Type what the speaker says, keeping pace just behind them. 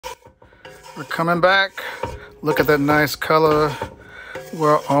We're coming back. Look at that nice color.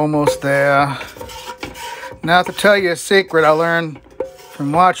 We're almost there. Now to tell you a secret I learned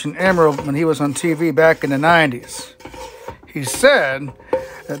from watching Emerald when he was on TV back in the 90s. He said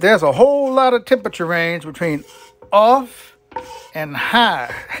that there's a whole lot of temperature range between off and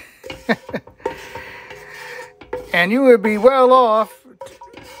high. And you would be well off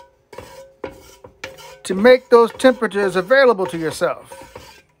to make those temperatures available to yourself.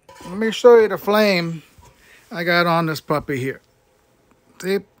 Let me show you the flame I got on this puppy here.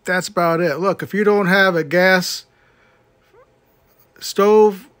 See, that's about it. Look, if you don't have a gas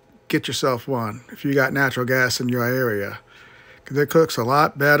stove, get yourself one. If you got natural gas in your area, because it cooks a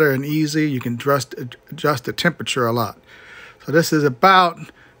lot better and easy. You can adjust the temperature a lot. So this is about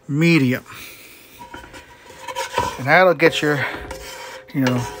medium. And that'll get your, you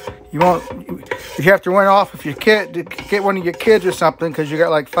know, you won't, if you have to run off with your kid, get one of your kids or something, because you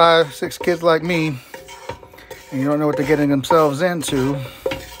got like 5, 6 kids like me, and you don't know what they're getting themselves into,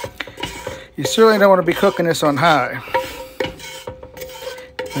 you certainly don't want to be cooking this on high.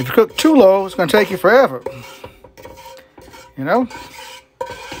 If you cook too low, it's going to take you forever. You know?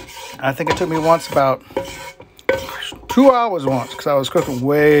 I think it took me once about 2 hours once, because I was cooking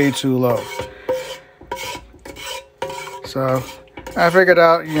way too low. So I figured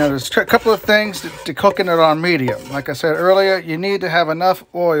out, you know, there's a couple of things to cooking it on medium. Like I said earlier, you need to have enough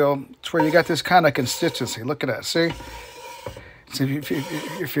oil to where you got this kind of consistency. Look at that, see? So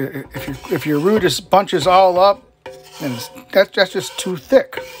if your roux just bunches all up, then that's just too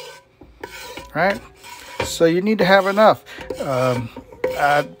thick, right? So you need to have enough.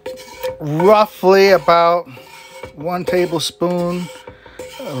 Roughly about 1 tablespoon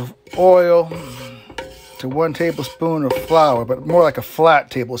of oil to 1 tablespoon of flour, but more like a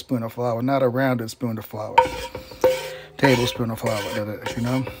flat tablespoon of flour, not a rounded spoon of flour. Tablespoon of flour, that is, you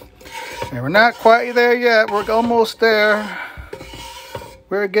know. And we're not quite there yet. We're almost there.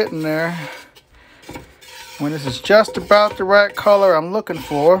 We're getting there. When this is just about the right color I'm looking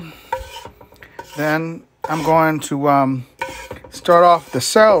for, then I'm going to start off the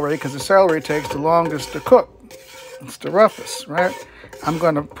celery, because the celery takes the longest to cook. It's the roughest, right? I'm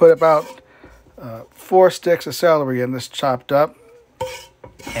going to put about 4 sticks of celery in this chopped up.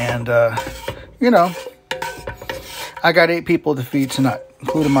 And, you know, I got 8 people to feed tonight,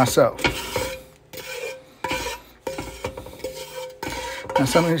 including myself. And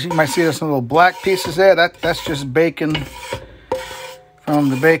some of you might see there's some little black pieces there. That's just bacon from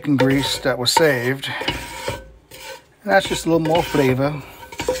the bacon grease that was saved. And that's just a little more flavor.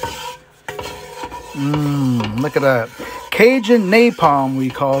 Look at that. Cajun napalm, we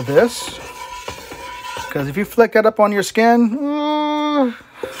call this. Because if you flick that up on your skin, I'll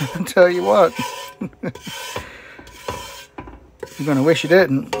tell you what. You're going to wish you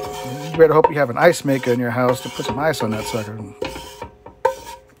didn't. You better hope you have an ice maker in your house to put some ice on that sucker.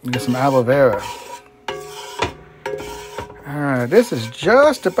 Get some aloe vera. Alright, this is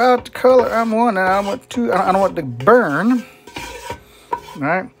just about the color I'm wanting. I don't want it to burn.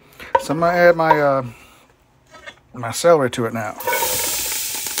 Alright, so I'm going to add my my celery to it now.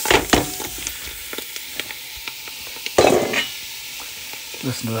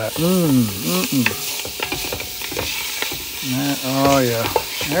 Listen to that. Oh yeah,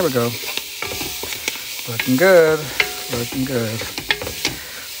 there we go. Looking good, looking good.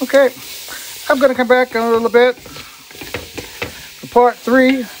 Okay, I'm going to come back in a little bit for part 3.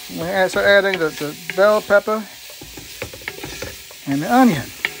 I'm going to start adding the bell pepper and the onion.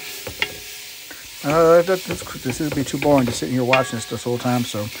 This would be too boring to sit here watching this whole time,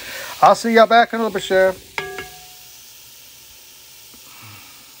 so I'll see y'all back in a little bit, Chef.